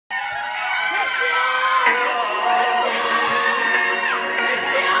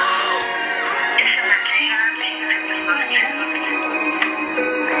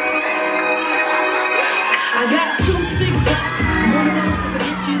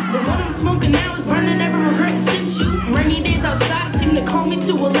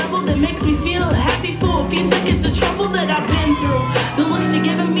makes me feel happy for a few seconds of trouble that I've been through. The looks you're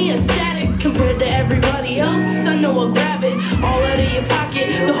giving me are static compared to everybody else. I know I'll grab it all out of your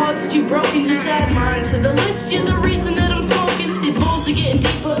pocket. The hearts that you've broken, just add mine to the list. You're the reason that I'm smoking. These bowls are getting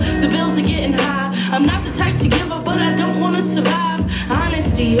deeper, the bills are getting high. I'm not the type to give up, but I don't want to survive.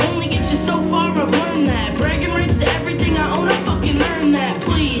 Honesty only gets you so far, I've learned that. Bragging rights to everything I own, I fucking learned that.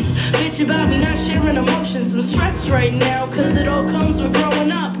 Please, bitch about me not sharing emotions. I'm stressed right now, cause it all comes with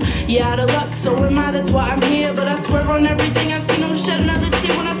growing up. Yeah, out of luck, so am I, that's why I'm here. But I swear on everything I've seen, I'll shed another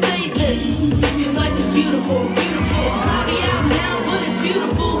tear when I say this. Cause life is beautiful, beautiful. It's cloudy out now, but it's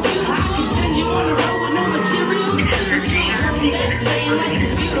beautiful, beautiful. I can send you on the road with no materials. That's saying life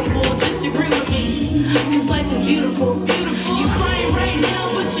is beautiful, just agree with me. Cause life is beautiful, beautiful. You're crying right now,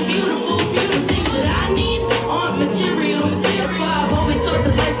 but you're beautiful, beautiful. Things that I need aren't material. That's why I've always thought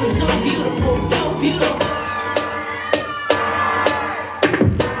that life was so beautiful, so beautiful.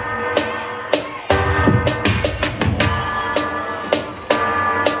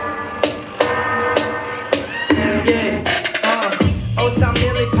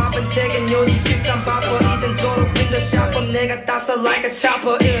 내가 따서 like a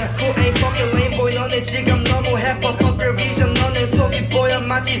chopper yeah. Who ain't fucking lame boy 너네 지금 너무 해퍼 Fuck your vision 너네 속이 보여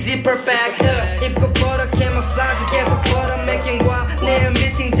마치 zipper fact yeah. 입고 걸어 camouflage 계속 걸어 맥킹과 내일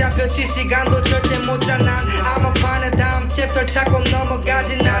미팅 잡혀 실시간도 절대 못 자 난 I'm a 판에 다음 챕터 찾고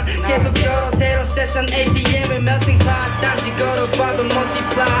넘어가지 난 계속 열어 새로 세션 ATM의 melting pot 딴지 걸어봐도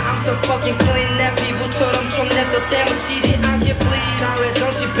multiply I'm so fucking clean 내 피부처럼 좀 냅둬 때묻히지 않게 please 사회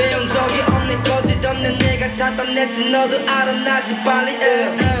정시 배운 적이 없네 거짓 없는 내가 다 떠냈지 너도 알아 나지 빨리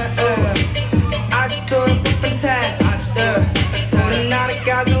아직도 예쁜 탓 우린 나를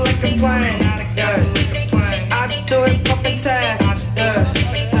가져 like a plane